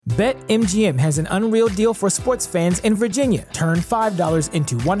BetMGM has an unreal deal for sports fans in Virginia. Turn $5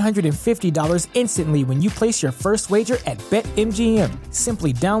 into $150 instantly when you place your first wager at BetMGM.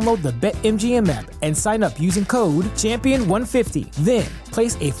 Simply download the BetMGM app and sign up using code Champion150. Then,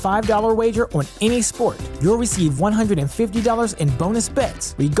 place a $5 wager on any sport. You'll receive $150 in bonus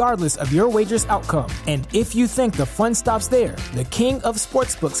bets, regardless of your wager's outcome. And if you think the fun stops there, the King of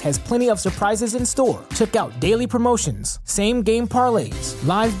Sportsbooks has plenty of surprises in store. Check out daily promotions, same-game parlays,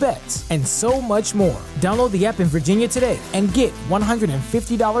 live bets, and so much more. Download the app in Virginia today and get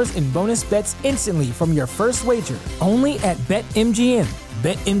 $150 in bonus bets instantly from your first wager. Only at BetMGM.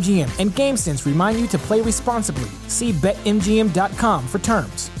 BetMGM and GameSense remind you to play responsibly. See BetMGM.com for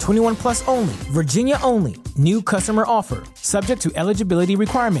terms. 21 plus only. Virginia only. New customer offer. Subject to eligibility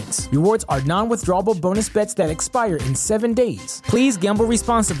requirements. Rewards are non-withdrawable bonus bets that expire in 7 days. Please gamble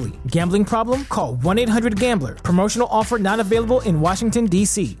responsibly. Gambling problem? Call 1-800-GAMBLER. Promotional offer not available in Washington,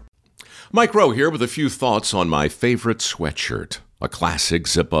 D.C. Mike Rowe here with a few thoughts on my favorite sweatshirt. A classic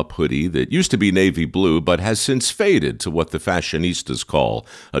zip-up hoodie that used to be navy blue but has since faded to what the fashionistas call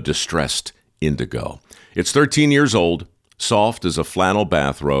a distressed indigo. It's 13 years old, soft as a flannel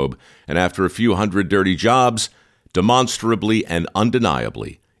bathrobe, and after a few hundred dirty jobs, demonstrably and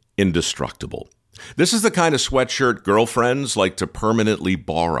undeniably indestructible. This is the kind of sweatshirt girlfriends like to permanently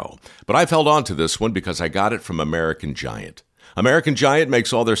borrow, but I've held on to this one because I got it from American Giant. American Giant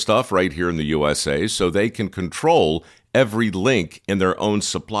makes all their stuff right here in the USA so they can control every link in their own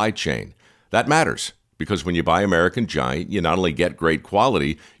supply chain. That matters because when you buy American Giant, you not only get great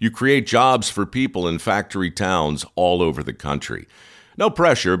quality, you create jobs for people in factory towns all over the country. No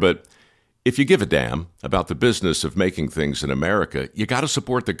pressure, but if you give a damn about the business of making things in America, you got to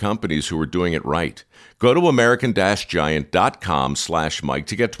support the companies who are doing it right. Go to american-giant.com/Mike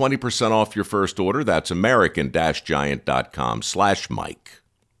to get 20% off your first order. That's american-giant.com/Mike.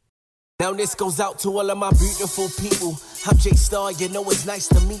 Now this goes out to all of my beautiful people. I'm Jay Star, you know it's nice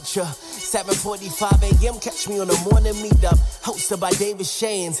to meet ya. 7:45 a.m., catch me on the morning meetup. Hosted by David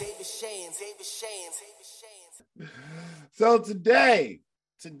Shands. So today,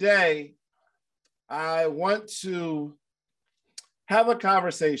 I want to have a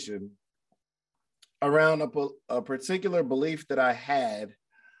conversation around a particular belief that I had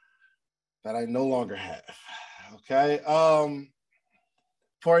that I no longer have. Okay.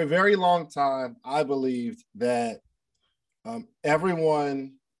 For a very long time, I believed that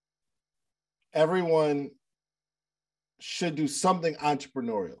everyone should do something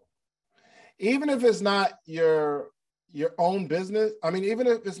entrepreneurial, even if it's not your own business. I mean, even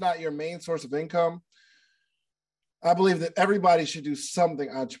if it's not your main source of income, I believe that everybody should do something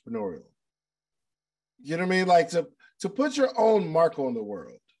entrepreneurial. You know what I mean? Like to put your own mark on the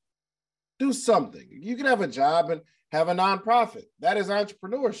world. Do something. You can have a job and have a nonprofit. That is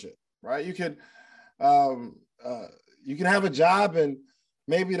entrepreneurship, right? You can have a job and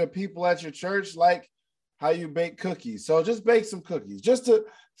maybe the people at your church like how you bake cookies. So just bake some cookies just to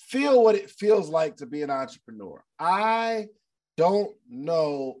feel what it feels like to be an entrepreneur. I don't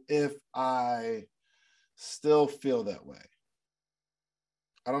know if I still feel that way.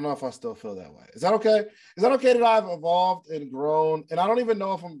 I don't know if I still feel that way. Is that okay? Is that okay that I've evolved and grown? And I don't even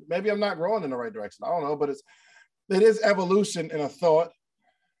know if maybe I'm not growing in the right direction. I don't know, but it is evolution in a thought.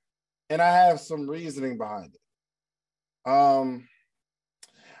 And I have some reasoning behind it. I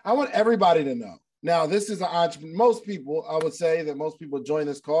want everybody to know. Now, this is an entrepreneur. Most people, I would say that most people join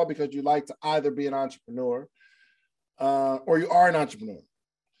this call because you like to either be an entrepreneur or you are an entrepreneur.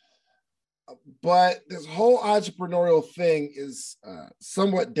 But this whole entrepreneurial thing is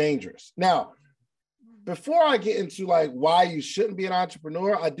somewhat dangerous. Now, before I get into like why you shouldn't be an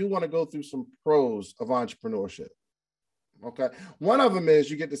entrepreneur, I do want to go through some pros of entrepreneurship. Okay. One of them is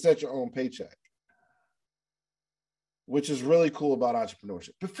you get to set your own paycheck, which is really cool about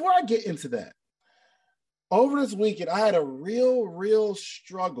entrepreneurship. Before I get into that, over this weekend, I had a real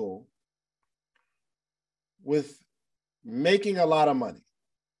struggle with making a lot of money.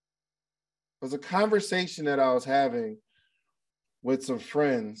 It was a conversation that I was having with some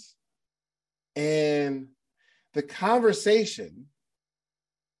friends, and the conversation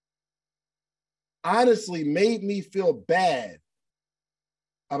honestly made me feel bad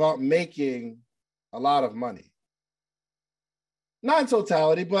about making a lot of money. Not in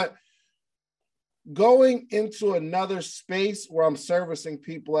totality, but going into another space where I'm servicing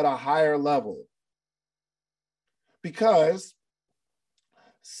people at a higher level. Because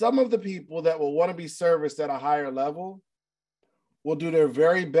some of the people that will want to be serviced at a higher level will do their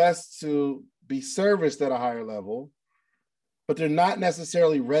very best to be serviced at a higher level, but they're not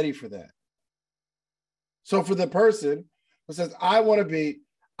necessarily ready for that. So for the person who says, I want to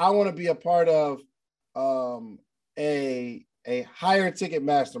I want to be a part of a higher ticket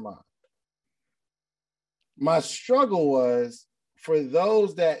mastermind. My struggle was for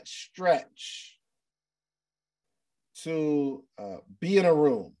those that stretch to be in a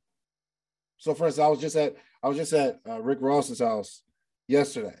room. So for instance, I was just at Rick Ross's house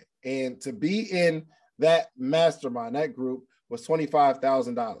yesterday, and to be in that mastermind, that group, was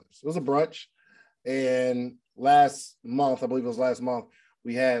 $25,000. It was a brunch, and last month, I believe it was last month,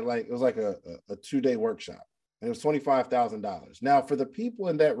 we had it was like a 2-day workshop, and it was $25,000. Now, for the people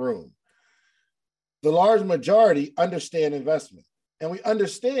in that room, the large majority understand investment, and we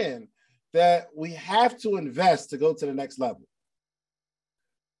understand that we have to invest to go to the next level.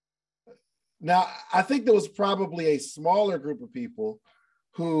 Now, I think there was probably a smaller group of people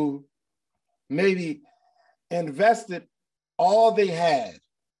who maybe invested all they had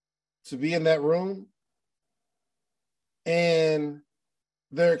to be in that room, and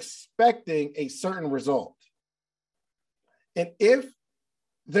they're expecting a certain result. And if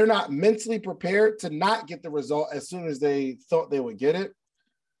they're not mentally prepared to not get the result as soon as they thought they would get it,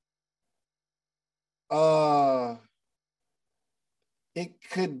 it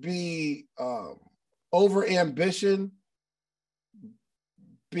could be over ambition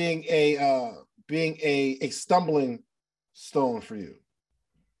being a stumbling stone for you,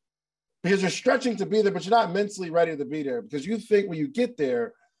 because you're stretching to be there, but you're not mentally ready to be there, because you think when you get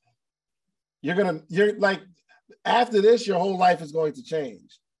there, you're like, after this, your whole life is going to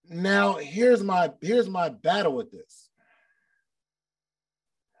change. Now, here's my battle with this.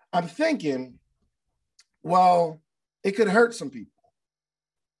 I'm thinking, well, it could hurt some people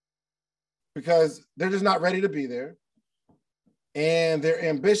because they're just not ready to be there, and their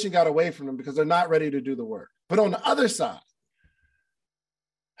ambition got away from them because they're not ready to do the work. But on the other side,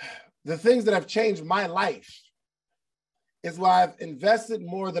 the things that have changed my life is why I've invested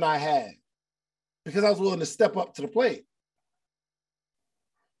more than I had, because I was willing to step up to the plate.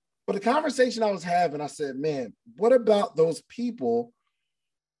 But the conversation I was having, I said, man, what about those people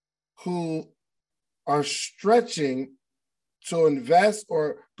who are stretching to invest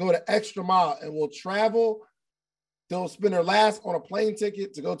or go the extra mile and will travel? They'll spend their last on a plane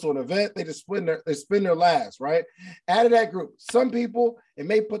ticket to go to an event. They just spend their last, right? Out of that group, some people, it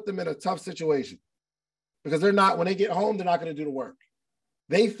may put them in a tough situation because they're not, when they get home, they're not going to do the work.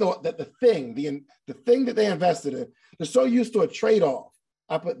 They thought that the thing that they invested in, they're so used to a trade-off.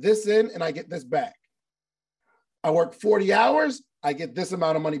 I put this in and I get this back. I work 40 hours, I get this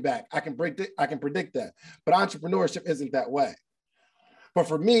amount of money back. I can predict that. But entrepreneurship isn't that way. But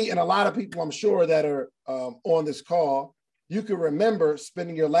for me and a lot of people, I'm sure, that are on this call, you can remember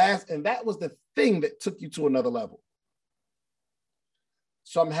spending your last, and that was the thing that took you to another level.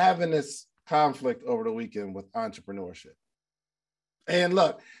 So I'm having this conflict over the weekend with entrepreneurship. And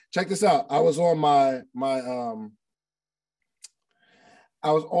look, check this out. I was on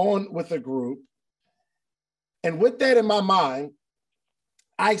I was on with a group, and with that in my mind,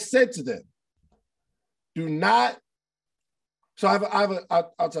 I said to them, do not. So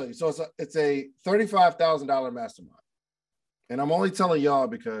I'll tell you. So it's a $35,000 mastermind, and I'm only telling y'all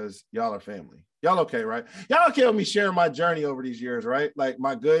because y'all are family. Y'all okay, right? Y'all okay with me sharing my journey over these years, right? Like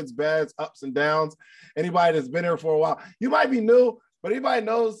my goods, bads, ups and downs. Anybody that's been here for a while, you might be new, but anybody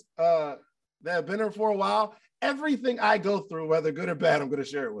knows that have been here for a while, everything I go through, whether good or bad, I'm going to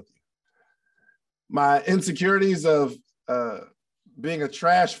share it with you. My insecurities of being a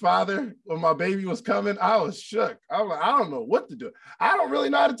trash father when my baby was coming, I was shook. I was like, I don't know what to do. I don't really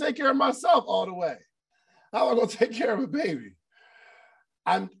know how to take care of myself all the way. How am I going to take care of a baby?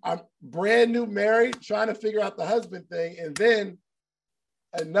 I'm brand new married, trying to figure out the husband thing, and then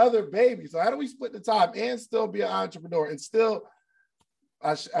another baby. So how do we split the time and still be an entrepreneur? And still,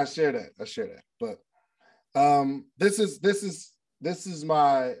 I share that. But this is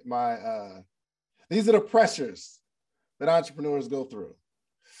my these are the pressures that entrepreneurs go through.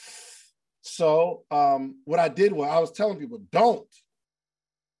 So what I did was I was telling people, don't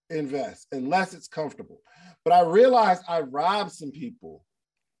invest unless it's comfortable. But I realized I robbed some people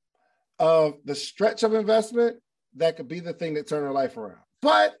of the stretch of investment that could be the thing that turned their life around.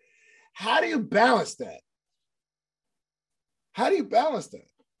 But how do you balance that? How do you balance that?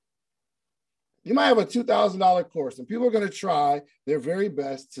 You might have a $2,000 course, and people are going to try their very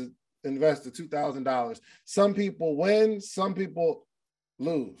best to invest the $2,000. Some people win, some people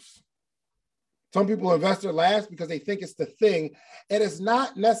lose. Some people invest their last because they think it's the thing, and it's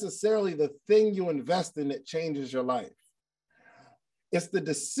not necessarily the thing you invest in that changes your life. It's the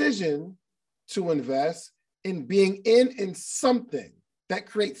decision to invest in being in something that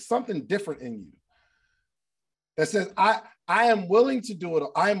creates something different in you. That says, I I am willing to do it.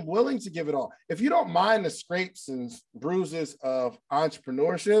 I am willing to give it all. If you don't mind the scrapes and bruises of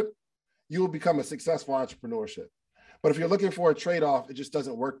entrepreneurship, you will become a successful entrepreneurship. But if you're looking for a trade-off, it just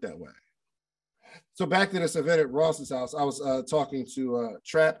doesn't work that way. So back to this event at Ross's house, I was talking to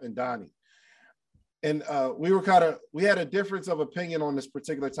Trap and Donnie. And we had a difference of opinion on this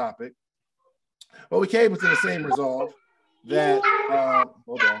particular topic, but we came to the same resolve that,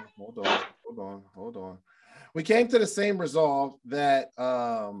 hold on. We came to the same resolve that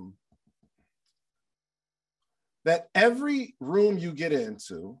that every room you get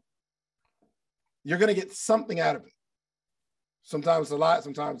into, you're going to get something out of it. Sometimes a lot,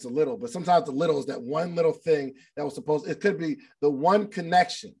 sometimes a little, but sometimes the little is that one little thing that was supposed, it could be the one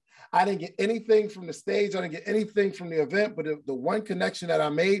connection. I didn't get anything from the stage. I didn't get anything from the event, but the one connection that I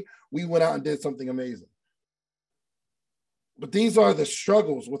made, we went out and did something amazing. But these are the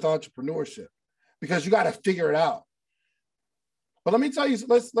struggles with entrepreneurship because you got to figure it out. But let me tell you,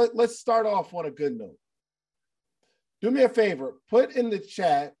 let's start off on a good note. Do me a favor, put in the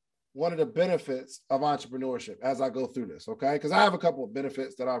chat one of the benefits of entrepreneurship as I go through this, okay? Because I have a couple of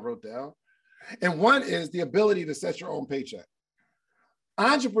benefits that I wrote down. And one is the ability to set your own paycheck.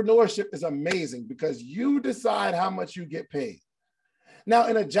 Entrepreneurship is amazing because you decide how much you get paid. Now,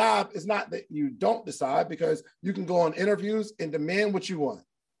 in a job, it's not that you don't decide because you can go on interviews and demand what you want.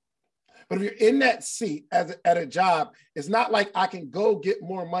 But if you're in that seat at a job, it's not like I can go get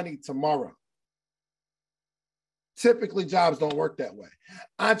more money tomorrow. Typically, jobs don't work that way.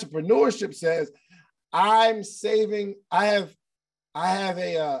 Entrepreneurship says, I'm saving, I have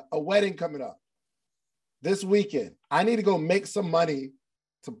a wedding coming up this weekend. I need to go make some money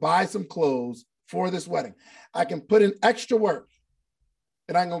to buy some clothes for this wedding. I can put in extra work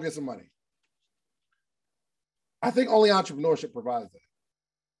and I'm gonna get some money. I think only entrepreneurship provides that.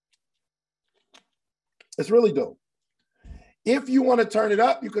 It's really dope. If you want to turn it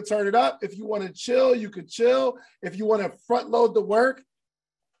up, you could turn it up. If you want to chill, you could chill. If you want to front load the work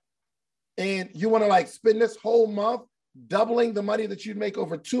and you want to like spend this whole month doubling the money that you'd make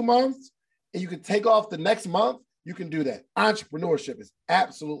over 2 months and you can take off the next month, you can do that. Entrepreneurship is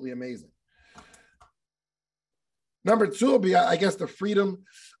absolutely amazing. Number two will be, I guess, the freedom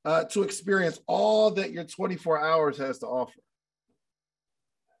to experience all that your 24 hours has to offer.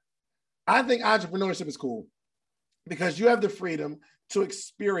 I think entrepreneurship is cool because you have the freedom to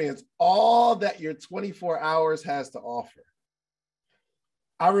experience all that your 24 hours has to offer.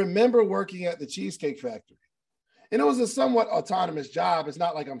 I remember working at the Cheesecake Factory, and it was a somewhat autonomous job. It's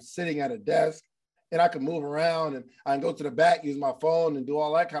not like I'm sitting at a desk and I can move around and I can go to the back, use my phone and do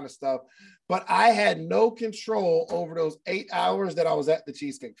all that kind of stuff. But I had no control over those 8 hours that I was at the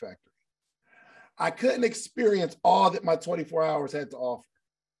Cheesecake Factory. I couldn't experience all that my 24 hours had to offer.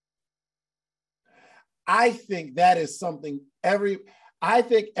 I think that is something I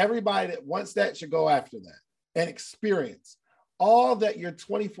think everybody that wants that should go after that and experience all that your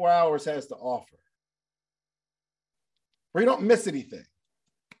 24 hours has to offer, where you don't miss anything.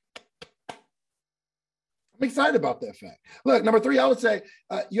 I'm excited about that fact. Look, number three, I would say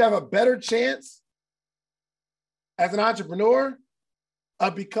you have a better chance as an entrepreneur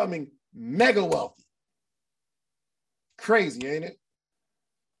of becoming mega wealthy. Crazy, ain't it?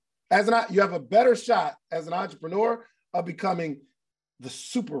 You have a better shot as an entrepreneur of becoming the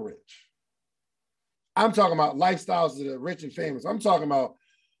super rich. I'm talking about lifestyles of the rich and famous. I'm talking about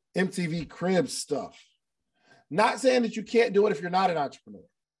MTV Cribs stuff. Not saying that you can't do it if you're not an entrepreneur.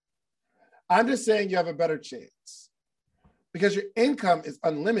 I'm just saying you have a better chance because your income is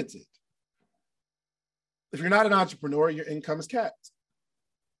unlimited. If you're not an entrepreneur, your income is capped.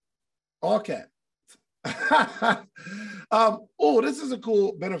 All capped. This is a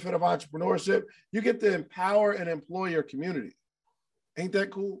cool benefit of entrepreneurship. You get to empower and employ your community. Ain't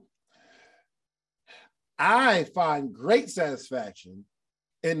that cool? I find great satisfaction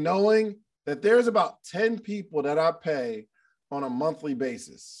in knowing that there's about 10 people that I pay on a monthly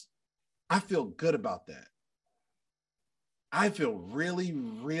basis. I feel good about that. I feel really,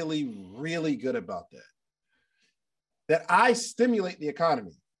 really, really good about that. That I stimulate the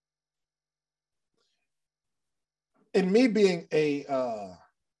economy. In me being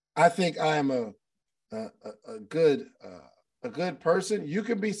I think I am a good person. You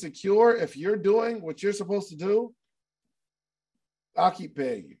can be secure if you're doing what you're supposed to do. I'll keep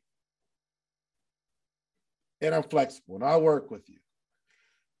paying you, and I'm flexible, and I'll work with you.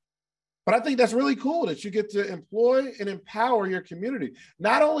 But I think that's really cool that you get to employ and empower your community.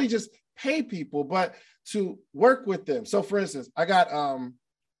 Not only just pay people, but to work with them. So, for instance, I got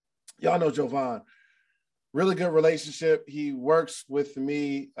y'all know Jovan. Really good relationship. He works with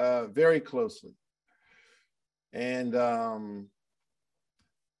me very closely. And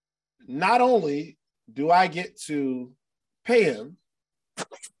not only do I get to pay him,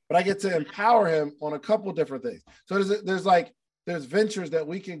 but I get to empower him on a couple different things. So there's ventures that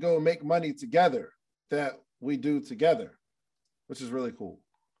we can go make money together that we do together, which is really cool.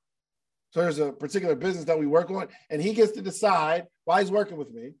 So there's a particular business that we work on, and he gets to decide, while he's working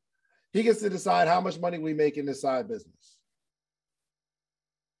with me, he gets to decide how much money we make in this side business.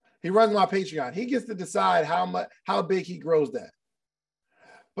 He runs my Patreon. He gets to decide how big he grows that.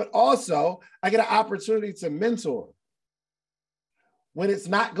 But also, I get an opportunity to mentor. When it's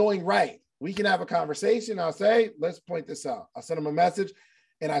not going right, we can have a conversation. I'll say, let's point this out. I sent him a message,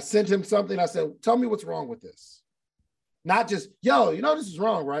 and I sent him something. I said, tell me what's wrong with this. Not just, yo, this is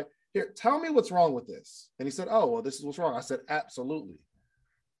wrong, right? Here, tell me what's wrong with this. And he said, oh, well, this is what's wrong. I said, absolutely.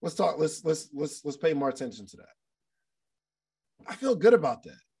 Let's talk. Let's pay more attention to that. I feel good about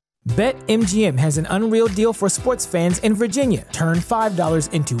that. BetMGM has an unreal deal for sports fans in Virginia. Turn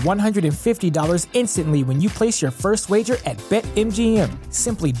 $5 into $150 instantly when you place your first wager at BetMGM.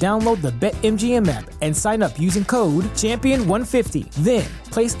 Simply download the BetMGM app and sign up using code Champion150. Then,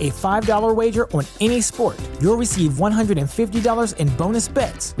 place a $5 wager on any sport. You'll receive $150 in bonus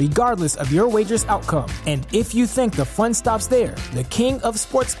bets, regardless of your wager's outcome. And if you think the fun stops there, the King of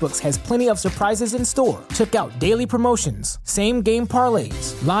Sportsbooks has plenty of surprises in store. Check out daily promotions, same-game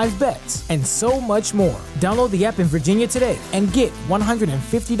parlays, live bets, and so much more. Download the app in Virginia today and get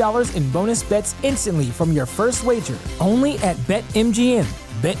 $150 in bonus bets instantly from your first wager. Only at BetMGM.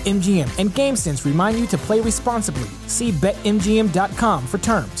 BetMGM and GameSense remind you to play responsibly. See BetMGM.com for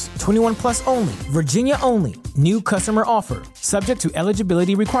terms. 21 plus only. Virginia only. New customer offer. Subject to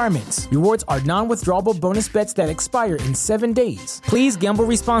eligibility requirements. Rewards are non-withdrawable bonus bets that expire in 7 days. Please gamble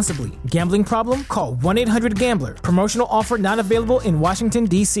responsibly. Gambling problem? Call 1-800-GAMBLER. Promotional offer not available in Washington,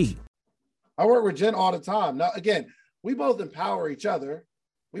 D.C. I work with Jen all the time. Now, again, we both empower each other.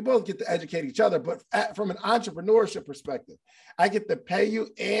 We both get to educate each other, but from an entrepreneurship perspective, I get to pay you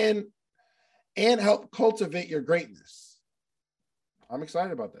and help cultivate your greatness. I'm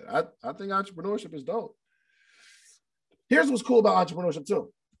excited about that. I think entrepreneurship is dope. Here's what's cool about entrepreneurship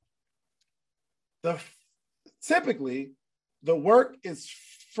too. Typically, the work is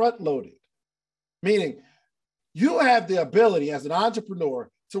front-loaded, meaning you have the ability as an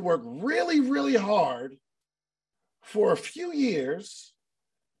entrepreneur to work really, really hard for a few years.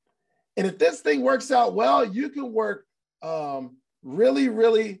 And if this thing works out well, you can work really,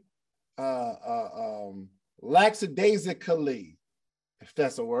 really lackadaisically, if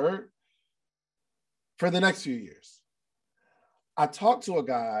that's a word, for the next few years. I talked to a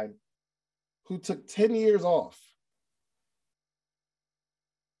guy who took 10 years off.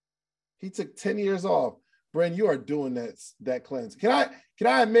 He took 10 years off. Bren, you are doing that cleanse. Can I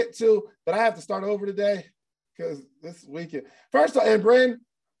admit to that I have to start over today? Because this weekend. First of all, and Bren,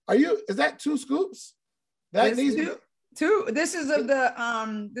 is that 2 scoops? That needs two. This is of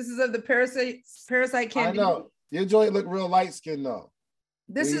the parasite candy. I know. Your joint look real light skinned though.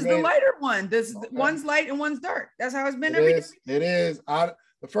 This is the lighter one. One's light and one's dark. That's how it's been every day. It is. The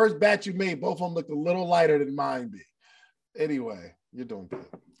first batch you made, both of them looked a little lighter than mine be. Anyway, you're doing good.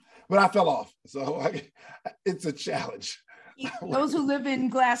 But I fell off, so it's a challenge. Those who live in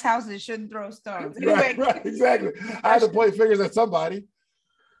glass houses shouldn't throw stones. Anyway. Right, exactly. I had to point fingers at somebody.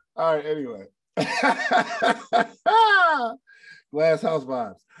 All right, anyway. Glass house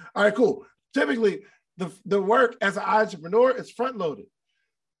vibes. All right, cool. Typically, the work as an entrepreneur is front-loaded.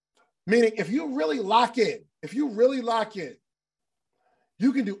 Meaning, if you really lock in,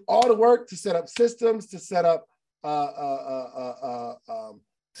 you can do all the work to set up systems, to set up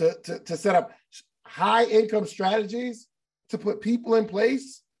to set up high income strategies, to put people in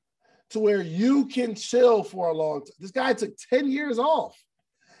place to where you can chill for a long time. This guy took 10 years off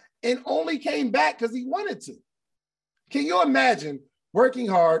and only came back because he wanted to. Can you imagine working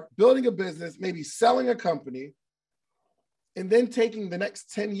hard, building a business, maybe selling a company, and then taking the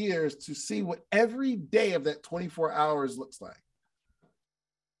next 10 years to see what every day of that 24 hours looks like?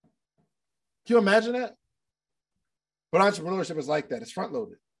 Can you imagine that? But entrepreneurship is like that. It's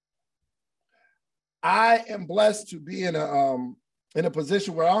front-loaded. I am blessed to be in a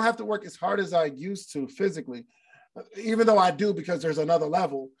position where I don't have to work as hard as I used to physically, even though I do because there's another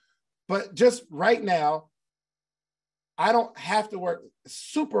level. But just right now, I don't have to work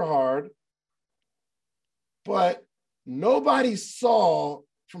super hard, but nobody saw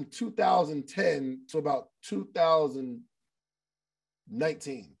from 2010 to about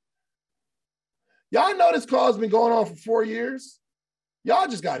 2019. Y'all know this call has been going on for 4 years. Y'all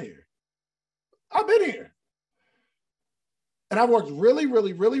just got here. I've been here. And I've worked really,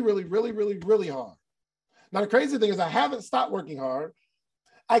 really, really, really, really, really, really hard. Now, the crazy thing is I haven't stopped working hard.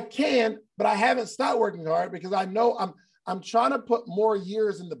 I can, but I haven't stopped working hard because I know I'm trying to put more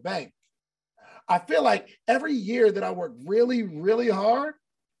years in the bank. I feel like every year that I work really, really hard,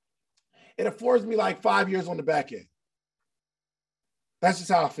 it affords me like 5 years on the back end. That's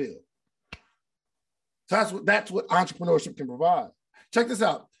just how I feel. So that's what entrepreneurship can provide. Check this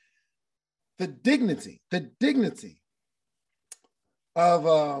out. The dignity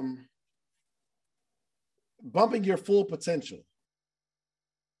of bumping your full potential.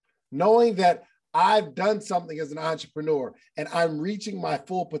 Knowing that I've done something as an entrepreneur and I'm reaching my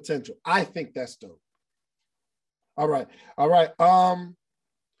full potential. I think that's dope. All right.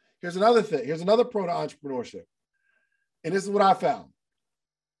 Here's another thing. Here's another pro to entrepreneurship. And this is what I found.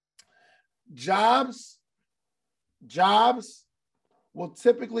 Jobs will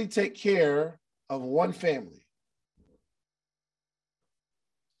typically take care of one family.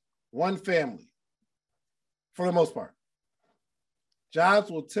 One family, for the most part.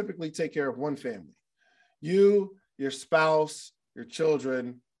 Jobs will typically take care of one family. You, your spouse, your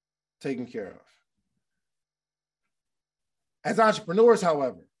children, taken care of. As entrepreneurs,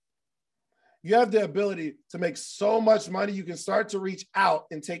 however, you have the ability to make so much money, you can start to reach out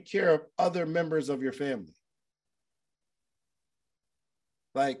and take care of other members of your family.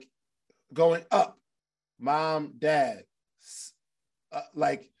 Like going up, mom, dad,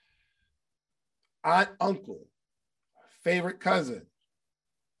 like aunt, uncle, favorite cousin,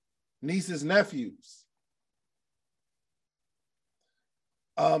 nieces, nephews,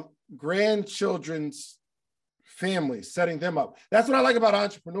 grandchildren's families, setting them up. That's what I like about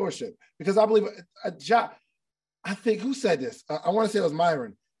entrepreneurship, because I believe a job, I think, who said this? I want to say it was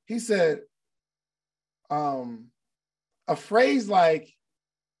Myron. He said, a phrase like,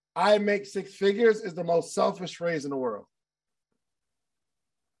 I make six figures is the most selfish phrase in the world.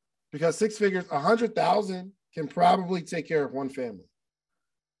 Because six figures, 100,000 can probably take care of one family.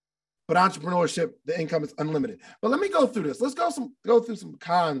 But entrepreneurship, the income is unlimited. But let me go through this. Let's go through some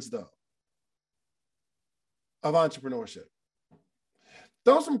cons, though, of entrepreneurship.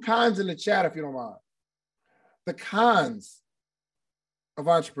 Throw some cons in the chat if you don't mind. The cons of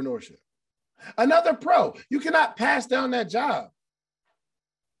entrepreneurship. Another pro, you cannot pass down that job.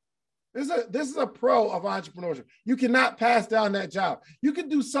 This is a pro of entrepreneurship. You cannot pass down that job. You can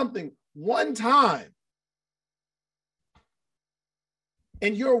do something one time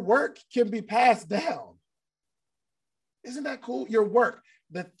and your work can be passed down. Isn't that cool? Your work,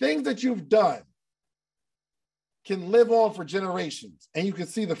 the things that you've done can live on for generations and you can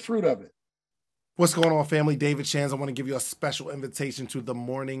see the fruit of it. What's going on, family? David Shands. I want to give you a special invitation to the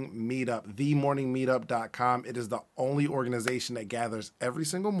Morning Meetup, themorningmeetup.com. It is the only organization that gathers every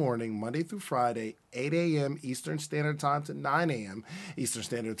single morning, Monday through Friday, 8 a.m. Eastern Standard Time to 9 a.m. Eastern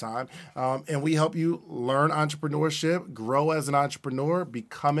Standard Time. And we help you learn entrepreneurship, grow as an entrepreneur,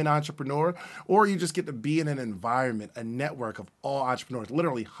 become an entrepreneur, or you just get to be in an environment, a network of all entrepreneurs.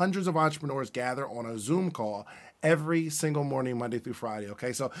 Literally hundreds of entrepreneurs gather on a Zoom call every single morning, Monday through Friday,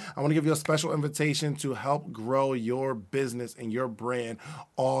 okay? So I want to give you a special invitation to help grow your business and your brand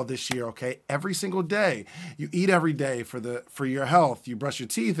all this year, okay? Every single day. You eat every day for your health. You brush your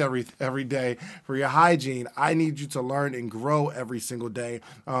teeth every day for your hygiene. I need you to learn and grow every single day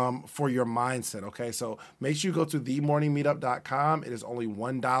for your mindset, okay? So make sure you go to themorningmeetup.com. It is only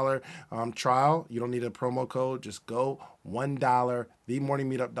 $1 trial. You don't need a promo code. Just go $1,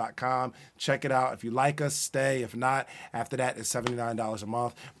 themorningmeetup.com. Check it out. If you like us, stay. If not, after that, it's $79 a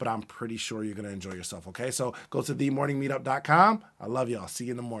month. But I'm pretty sure you're going to enjoy yourself, okay? So go to themorningmeetup.com. I love y'all. See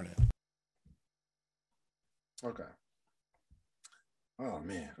you in the morning. Okay. Oh,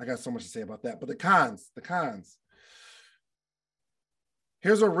 man. I got so much to say about that. But the cons.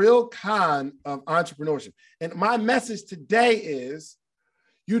 Here's a real con of entrepreneurship. And my message today is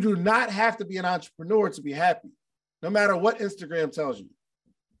you do not have to be an entrepreneur to be happy, no matter what Instagram tells you.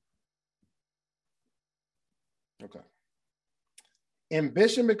 Okay.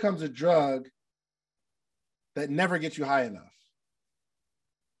 Ambition becomes a drug that never gets you high enough.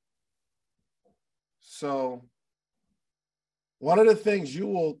 So one of the things you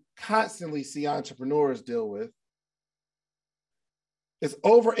will constantly see entrepreneurs deal with is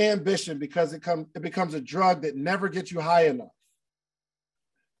over-ambition, because it becomes a drug that never gets you high enough.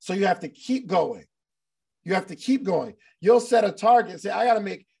 So you have to keep going. You have to keep going. You'll set a target, say, I got to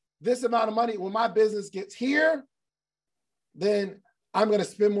make this amount of money. When my business gets here, then I'm going to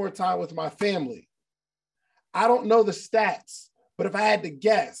spend more time with my family. I don't know the stats, but if I had to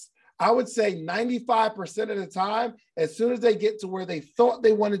guess, I would say 95% of the time, as soon as they get to where they thought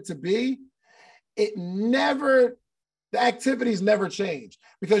they wanted to be, the activities never change,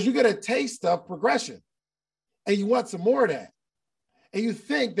 because you get a taste of progression. and you want some more of that. And you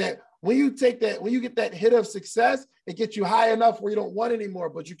think that when you get that hit of success, it gets you high enough where you don't want it anymore,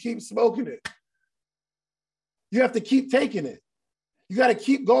 but you keep smoking it. You have to keep taking it. You got to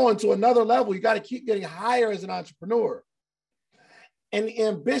keep going to another level. You got to keep getting higher as an entrepreneur. And the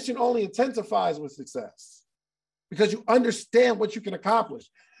ambition only intensifies with success because you understand what you can accomplish.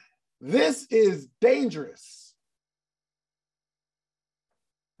 This is dangerous.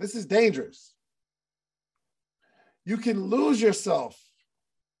 This is dangerous. You can lose yourself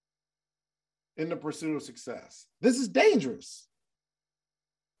in the pursuit of success. This is dangerous.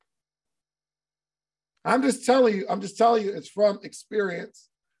 I'm just telling you, it's from experience.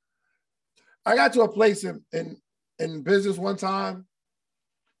 I got to a place in business one time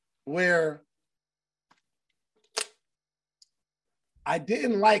where I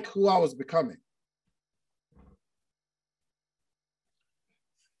didn't like who I was becoming.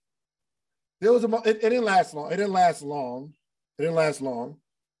 It didn't last long. It didn't last long.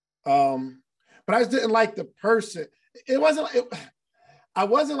 But I just didn't like the person. I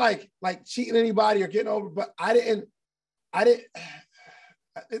wasn't like cheating anybody or getting over, but I didn't,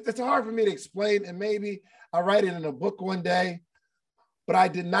 it's hard for me to explain, and maybe I'll write it in a book one day, but I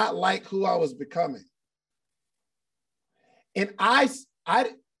did not like who I was becoming. And I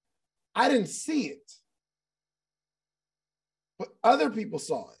didn't see it, but other people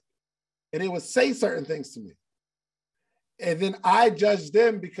saw it, and it would say certain things to me. And then I judged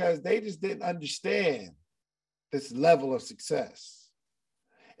them because they just didn't understand this level of success.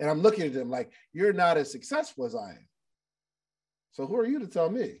 And I'm looking at them like, you're not as successful as I am. So who are you to tell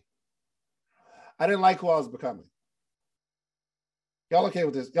me? I didn't like who I was becoming. Y'all okay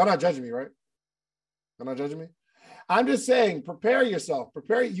with this? Y'all not judging me, right? Y'all not judging me? I'm just saying, prepare yourself.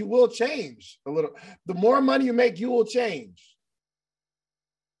 You will change a little. The more money you make, you will change.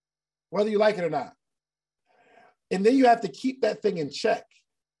 Whether you like it or not. And then you have to keep that thing in check.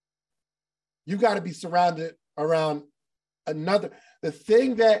 You got to be surrounded around another. The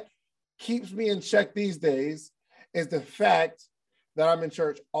thing that keeps me in check these days is the fact that I'm in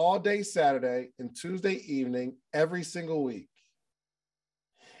church all day Saturday and Tuesday evening every single week.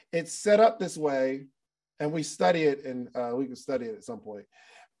 It's set up this way, and we study it, and we can study it at some point.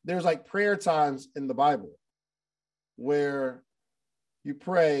 There's like prayer times in the Bible where you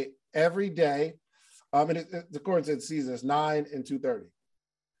pray every day. According to the season, it's 9 and 2:30.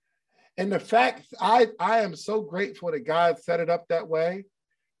 And the fact, I am so grateful that God set it up that way,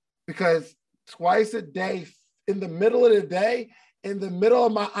 because twice a day, in the middle of the day, in the middle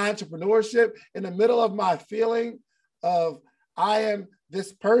of my entrepreneurship, in the middle of my feeling of I am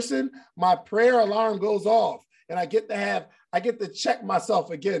this person, my prayer alarm goes off, and I get to check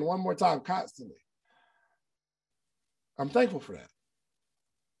myself again one more time constantly. I'm thankful for that.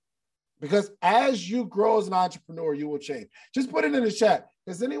 Because as you grow as an entrepreneur, you will change. Just put it in the chat.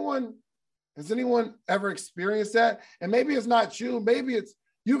 Has anyone ever experienced that? And maybe it's not you. Maybe it's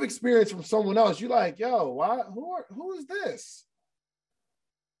you've experienced from someone else. You're like, yo, why? Who is this?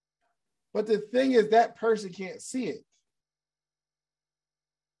 But the thing is, that person can't see it.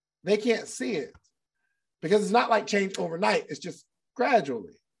 They can't see it because it's not like change overnight. It's just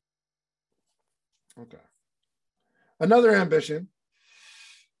gradually. Okay. Another ambition.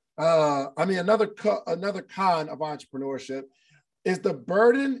 Another con of entrepreneurship is the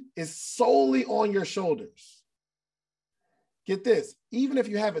burden is solely on your shoulders. Get this, even if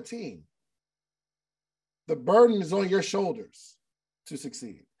you have a team, the burden is on your shoulders to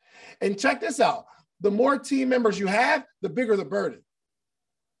succeed. And check this out, the more team members you have, the bigger the burden.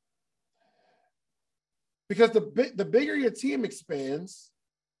 Because the bigger your team expands,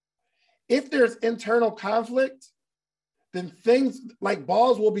 if there's internal conflict, then things like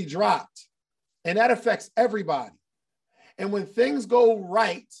balls will be dropped, and that affects everybody. And when things go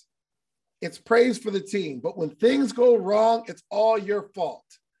right, it's praise for the team. But when things go wrong, it's all your fault.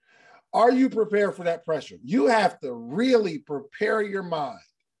 Are you prepared for that pressure? You have to really prepare your mind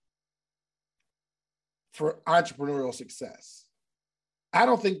for entrepreneurial success. I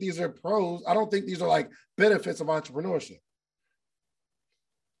don't think these are pros. I don't think these are like benefits of entrepreneurship.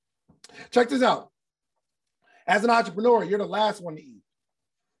 Check this out. As an entrepreneur, you're the last one to eat.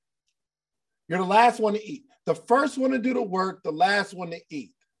 You're the last one to eat. The first one to do the work, the last one to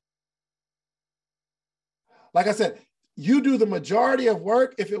eat. Like I said, you do the majority of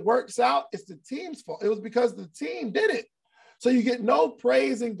work. If it works out, it's the team's fault. It was because the team did it. So you get no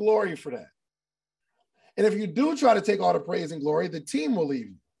praise and glory for that. And if you do try to take all the praise and glory, the team will leave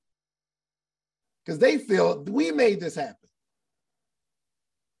you because they feel we made this happen.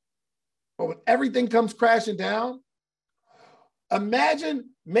 But when everything comes crashing down, imagine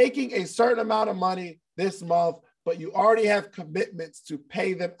making a certain amount of money this month, but you already have commitments to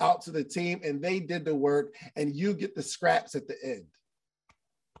pay them out to the team and they did the work and you get the scraps at the end.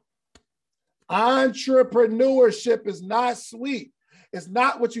 Entrepreneurship is not sweet. It's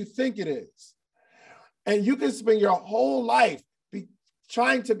not what you think it is. And you can spend your whole life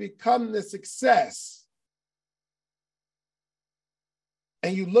trying to become the success.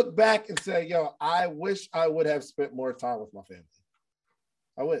 And you look back and say, yo, I wish I would have spent more time with my family.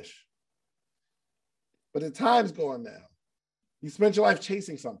 I wish. But the time's going now. You spent your life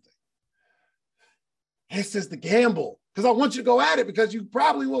chasing something. It's just the gamble. Because I want you to go at it because you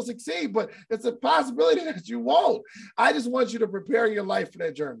probably will succeed, but it's a possibility that you won't. I just want you to prepare your life for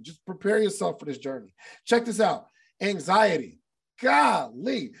that journey. Just prepare yourself for this journey. Check this out. Anxiety.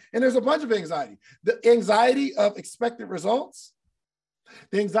 Golly. And there's a bunch of anxiety. The anxiety of expected results.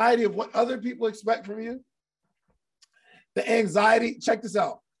 The anxiety of what other people expect from you. The anxiety, check this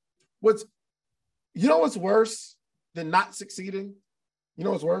out. You know what's worse than not succeeding? You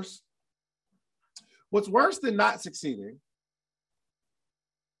know what's worse? What's worse than not succeeding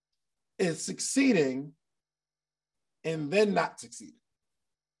is succeeding and then not succeeding.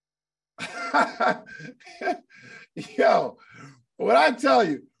 Yo, what I tell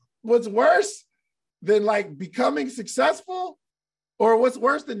you, what's worse than like becoming successful, or what's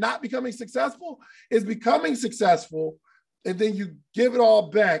worse than not becoming successful, is becoming successful and then you give it all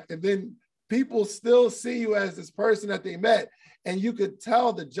back and then people still see you as this person that they met. And you could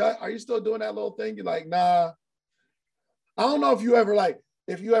tell the judge, are you still doing that little thing? You're like, nah. I don't know if you ever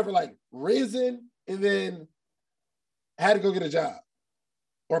risen and then had to go get a job,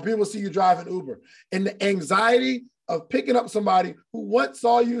 or people see you driving Uber, and the anxiety of picking up somebody who once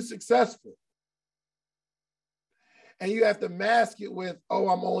saw you successful. And you have to mask it with, oh,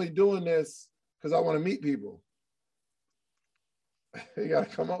 I'm only doing this because I want to meet people. You got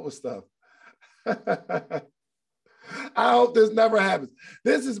to come up with stuff. I hope this never happens.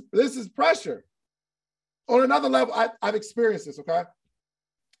 This is pressure. On another level, I've experienced this, okay?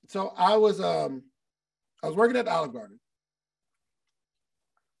 So I was working at the Olive Garden.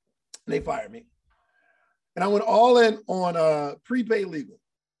 And they fired me. And I went all in on prepaid legal.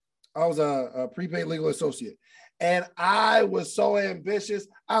 I was a prepaid legal associate. And I was so ambitious.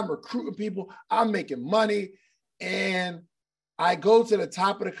 I'm recruiting people. I'm making money. And I go to the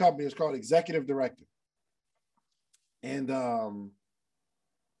top of the company. It's called executive director. And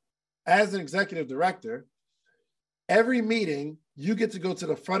as an executive director, every meeting, you get to go to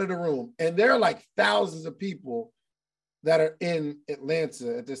the front of the room. And there are like thousands of people that are in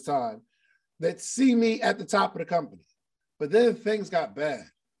Atlanta at this time that see me at the top of the company. But then things got bad.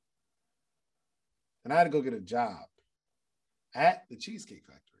 And I had to go get a job at the Cheesecake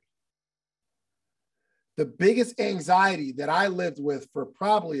Factory. The biggest anxiety that I lived with for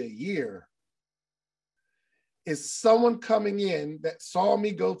probably a year is someone coming in that saw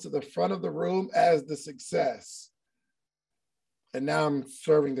me go to the front of the room as the success. And now I'm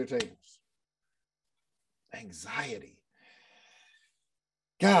serving their tables. Anxiety.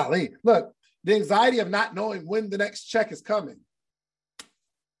 Golly, look, the anxiety of not knowing when the next check is coming.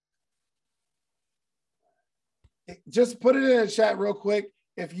 Just put it in the chat real quick.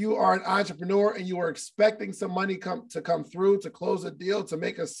 If you are an entrepreneur and you are expecting some money to come through, to close a deal, to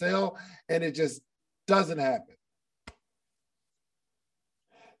make a sale, and it just doesn't happen.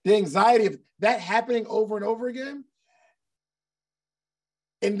 The anxiety of that happening over and over again.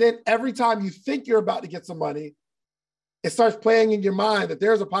 And then every time you think you're about to get some money, it starts playing in your mind that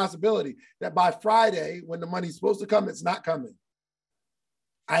there's a possibility that by Friday, when the money's supposed to come, it's not coming.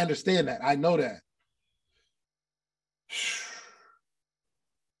 I understand that. I know that.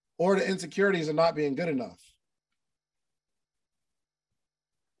 Or the insecurities of not being good enough.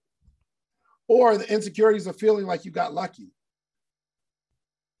 Or the insecurities of feeling like you got lucky.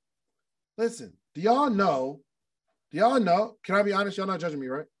 Listen, do y'all know? Can I be honest? Y'all not judging me,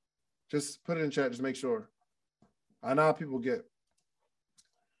 right? Just put it in chat, just make sure. I know how people get.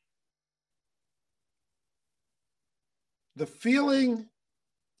 The feeling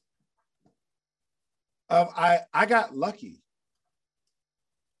of I got lucky.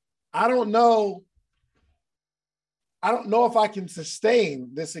 I don't know if I can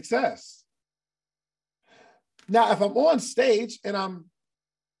sustain this success. Now, if I'm on stage and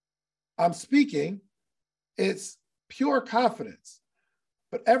I'm speaking, it's pure confidence.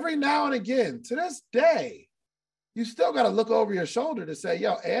 But every now and again, to this day, you still got to look over your shoulder to say,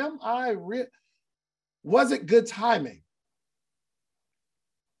 yo, was it good timing?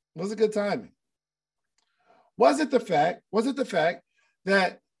 Was it good timing? Was it the fact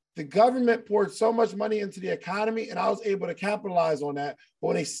that the government poured so much money into the economy and I was able to capitalize on that? But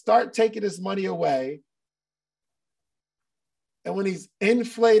when they start taking this money away, And when these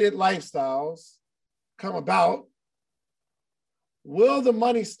inflated lifestyles come about, will the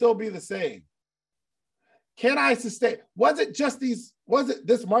money still be the same? Can I sustain? Was it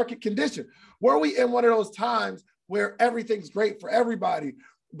this market condition? Were we in one of those times where everything's great for everybody,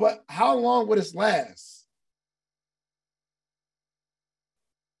 but how long would this last?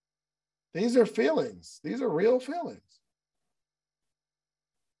 These are feelings. These are real feelings.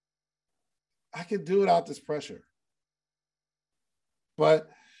 I can do without this pressure. But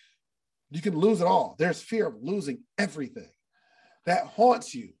you can lose it all. There's fear of losing everything that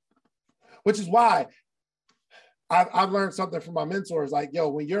haunts you, which is why I've learned something from my mentors. Like, yo,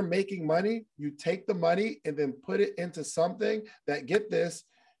 when you're making money, you take the money and then put it into something that, get this,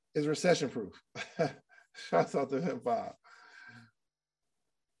 is recession proof. Shout out to him, Bob.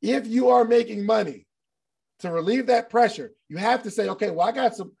 If you are making money, to relieve that pressure, you have to say, okay, well,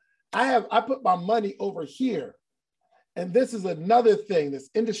 I put my money over here. And this is another thing that's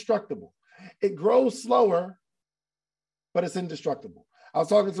indestructible. It grows slower, but it's indestructible. I was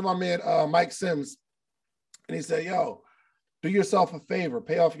talking to my man, Mike Sims, and he said, yo, do yourself a favor,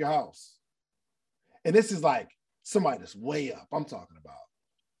 pay off your house. And this is like somebody that's way up. I'm talking about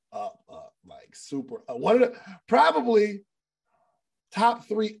up, like super, one of the probably top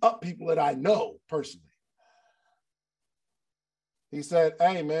 3 up people that I know personally. He said,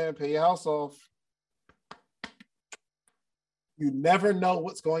 hey man, pay your house off. You never know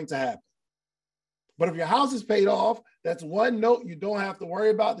what's going to happen. But if your house is paid off, that's one note you don't have to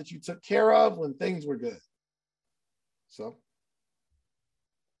worry about that you took care of when things were good. So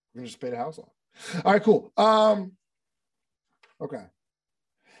we're gonna just pay the house off. All right, cool. Okay.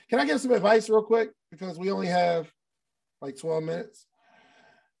 Can I give some advice real quick? Because we only have like 12 minutes.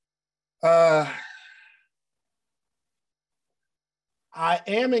 I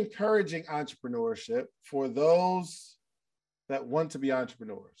am encouraging entrepreneurship for those that want to be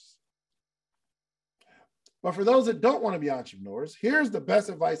entrepreneurs. But for those that don't want to be entrepreneurs, here's the best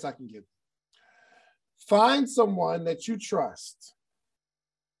advice I can give. Find someone that you trust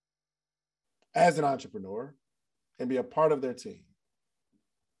as an entrepreneur and be a part of their team.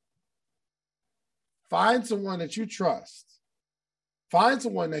 Find someone that you trust. Find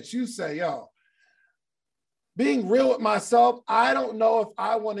someone that you say, yo, being real with myself, I don't know if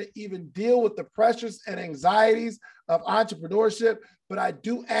I want to even deal with the pressures and anxieties of entrepreneurship, but I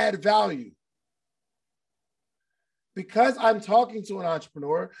do add value. Because I'm talking to an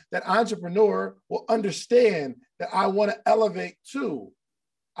entrepreneur, that entrepreneur will understand that I want to elevate too.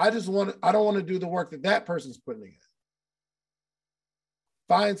 I don't want to do the work that person's putting in.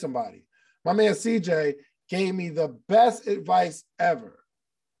 Find somebody. My man CJ gave me the best advice ever.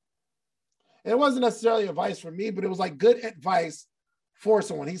 And it wasn't necessarily advice for me, but it was like good advice for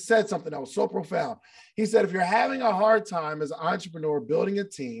someone. He said something that was so profound. He said, if you're having a hard time as an entrepreneur building a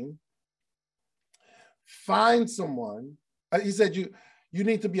team, find someone. He said, you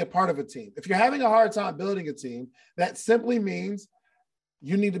need to be a part of a team. If you're having a hard time building a team, that simply means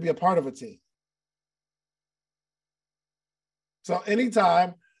you need to be a part of a team. So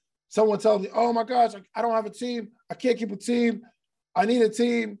anytime someone tells me, oh my gosh, I don't have a team, I can't keep a team, I need a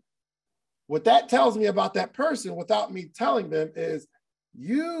team, what that tells me about that person without me telling them is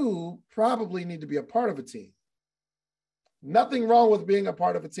you probably need to be a part of a team. Nothing wrong with being a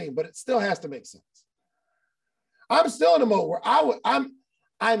part of a team, but it still has to make sense. I'm still in a mode where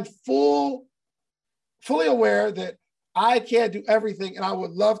I'm fully aware that I can't do everything and I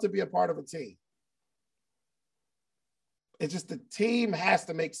would love to be a part of a team. It's just the team has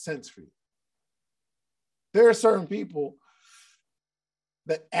to make sense for you. There are certain people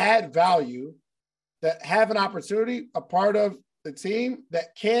that add value, that have an opportunity, a part of the team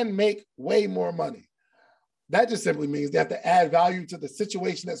that can make way more money. That just simply means they have to add value to the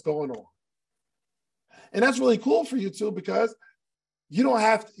situation that's going on. And that's really cool for you too, because you don't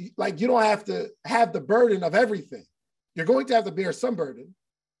have to have the burden of everything. You're going to have to bear some burden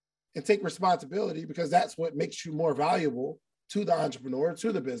and take responsibility because that's what makes you more valuable to the entrepreneur,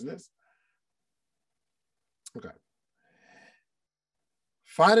 to the business. Okay.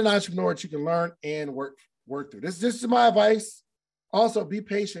 Find an entrepreneur that you can learn and work through. This is my advice. Also, be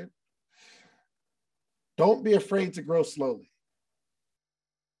patient. Don't be afraid to grow slowly.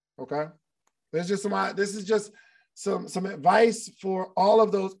 Okay? This is just some advice for all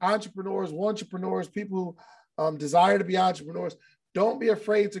of those entrepreneurs, people who desire to be entrepreneurs. Don't be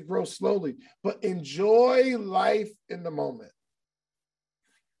afraid to grow slowly, but enjoy life in the moment.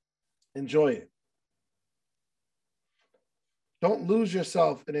 Enjoy it. Don't lose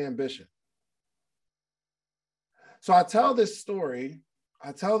yourself in ambition. So I tell this story.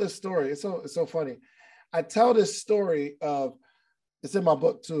 It's so funny. I tell this story of it's in my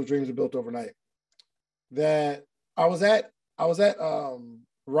book too, Dreams Are Built Overnight, that I was at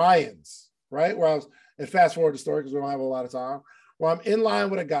Ryan's, right? Where I was, and fast forward the story because we don't have a lot of time, where I'm in line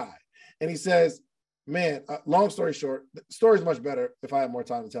with a guy and he says, man, long story short, the story's much better if I had more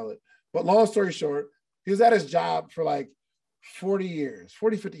time to tell it. But long story short, he was at his job for like 50 years,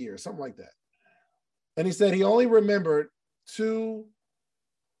 something like that. And he said he only remembered over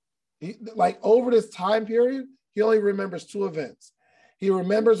this time period, he only remembers 2 events. He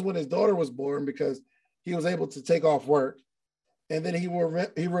remembers when his daughter was born because he was able to take off work. And then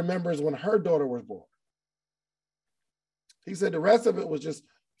he remembers when her daughter was born. He said the rest of it was just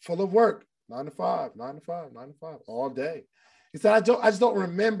full of work, 9 to 5, all day. He said, I just don't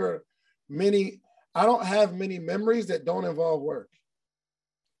remember I don't have many memories that don't involve work.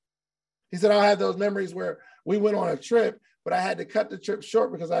 He said, I have those memories where we went on a trip, but I had to cut the trip short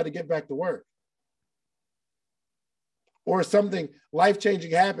because I had to get back to work. Or something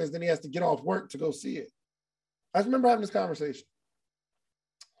life-changing happens, then he has to get off work to go see it. I just remember having this conversation.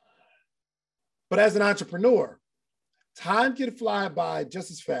 But as an entrepreneur, time can fly by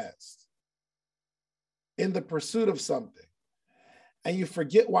just as fast in the pursuit of something. And you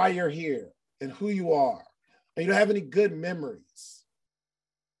forget why you're here and who you are. And you don't have any good memories.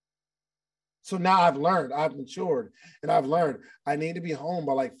 So now I've matured, and I've learned I need to be home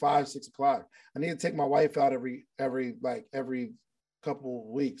by like 5, 6 o'clock. I need to take my wife out every couple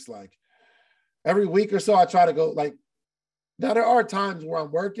of weeks. Like every week or so, I try to go. Like now there are times where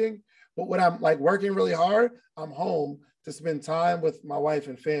I'm working, but when I'm like working really hard, I'm home to spend time with my wife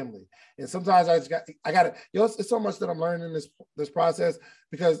and family. And sometimes I got to, it's so much that I'm learning in this process,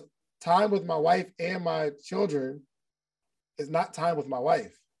 because time with my wife and my children is not time with my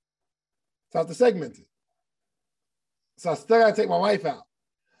wife. So I have to segment it. So I still got to take my wife out.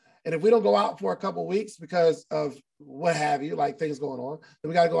 And if we don't go out for a couple of weeks because of what have you, like things going on, then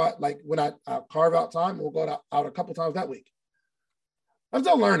we got to go out, like when I carve out time, we'll go out a couple times that week. I'm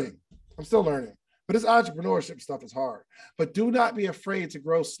still learning. But this entrepreneurship stuff is hard. But do not be afraid to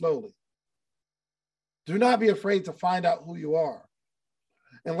grow slowly. Do not be afraid to find out who you are.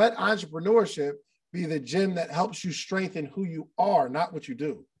 And let entrepreneurship be the gym that helps you strengthen who you are, not what you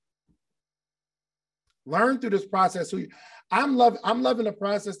do. Learn through this process. I'm loving the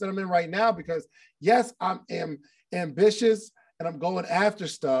process that I'm in right now, because yes, I am ambitious and I'm going after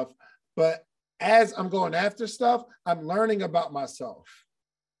stuff, but as I'm going after stuff, I'm learning about myself.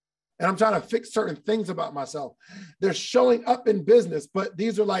 And I'm trying to fix certain things about myself. They're showing up in business, but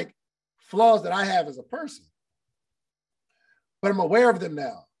these are like flaws that I have as a person. But I'm aware of them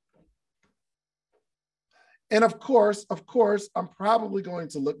now. And of course, I'm probably going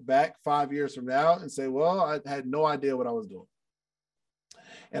to look back 5 years from now and say, well, I had no idea what I was doing.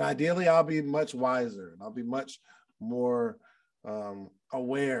 And ideally, I'll be much wiser and I'll be much more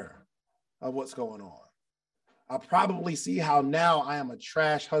aware of what's going on. I'll probably see how now I am a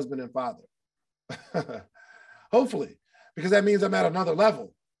trash husband and father. Hopefully, because that means I'm at another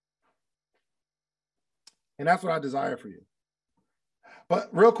level. And that's what I desire for you. But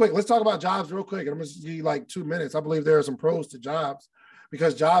real quick, let's talk about jobs real quick. I'm going to give you like 2 minutes. I believe there are some pros to jobs,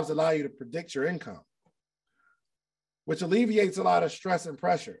 because jobs allow you to predict your income, which alleviates a lot of stress and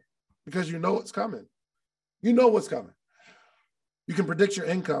pressure, because you know what's coming. You know what's coming. You can predict your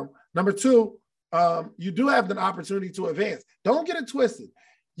income. Number 2, you do have an opportunity to advance. Don't get it twisted.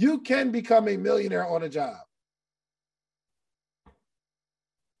 You can become a millionaire on a job.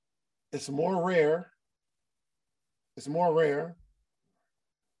 It's more rare.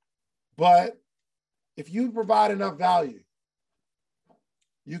 But if you provide enough value,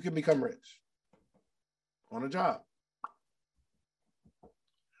 you can become rich on a job.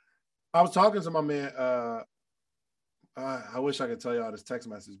 I was talking to my man. I wish I could tell y'all this text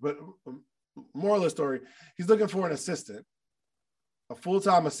message, but moral of the story, he's looking for an assistant, a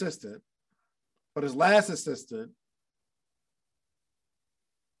full-time assistant, but his last assistant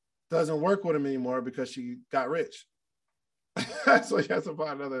doesn't work with him anymore because she got rich. So he has to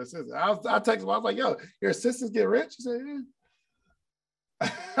find another assistant. I texted him, I was like, yo, your assistants get rich? He said,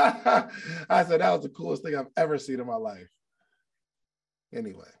 yeah. I said, that was the coolest thing I've ever seen in my life.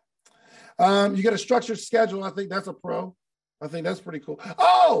 Anyway, you get a structured schedule. I think that's a pro. I think that's pretty cool.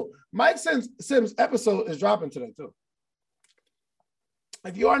 Oh, Mike Sims' episode is dropping today too.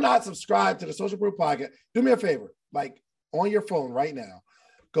 If you are not subscribed to the Social Proof Podcast, do me a favor, like on your phone right now,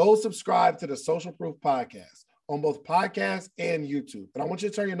 go subscribe to the Social Proof Podcast on both podcasts and YouTube. And I want you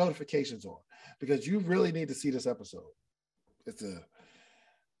to turn your notifications on, because you really need to see this episode. It's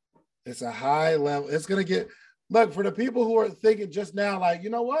a high level. It's going to get, look, for the people who are thinking just now, like, you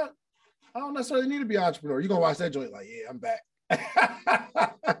know what? I don't necessarily need to be an entrepreneur. You're going to watch that joint like, yeah, I'm back.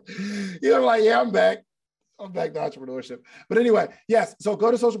 You're like, yeah, I'm back. I'm back to entrepreneurship. But anyway, yes. So go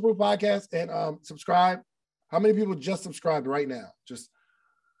to Social Proof Podcast and subscribe. How many people just subscribed right now? Just,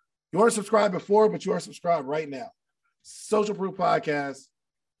 you weren't subscribed before, but you are subscribed right now. Social Proof Podcast.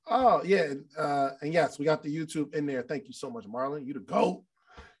 Oh, yeah. And yes, we got the YouTube in there. Thank you so much, Marlon. You the GOAT.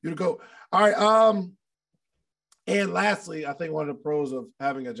 You the GOAT. All right. And lastly, I think one of the pros of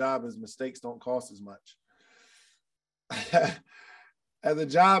having a job is mistakes don't cost as much. As a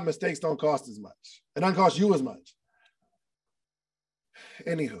job, mistakes don't cost as much. It doesn't cost you as much.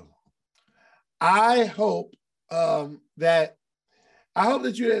 Anywho, I hope that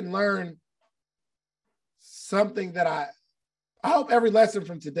you didn't learn something that I hope every lesson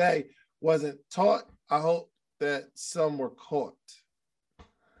from today wasn't taught. I hope that some were caught.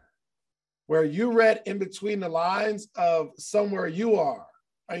 Where you read in between the lines of somewhere you are,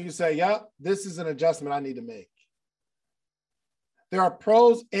 and you say, yep, this is an adjustment I need to make. There are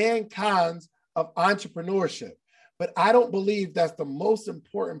pros and cons of entrepreneurship, but I don't believe that's the most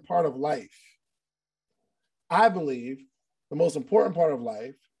important part of life. I believe the most important part of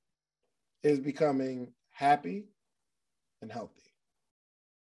life is becoming happy and healthy.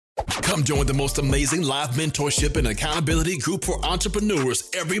 Come join the most amazing live mentorship and accountability group for entrepreneurs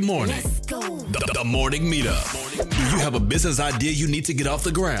every morning. Let's go. The Morning Meetup. Do you have a business idea you need to get off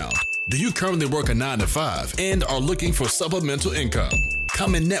the ground? Do you currently work a 9-to-5 and are looking for supplemental income?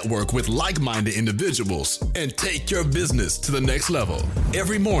 Come and network with like-minded individuals and take your business to the next level.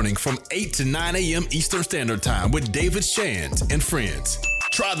 Every morning from 8 to 9 a.m. Eastern Standard Time with David Shands and friends.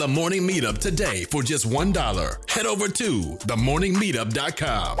 Try the Morning Meetup today for just $1. Head over to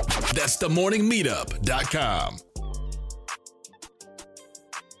themorningmeetup.com. That's themorningmeetup.com.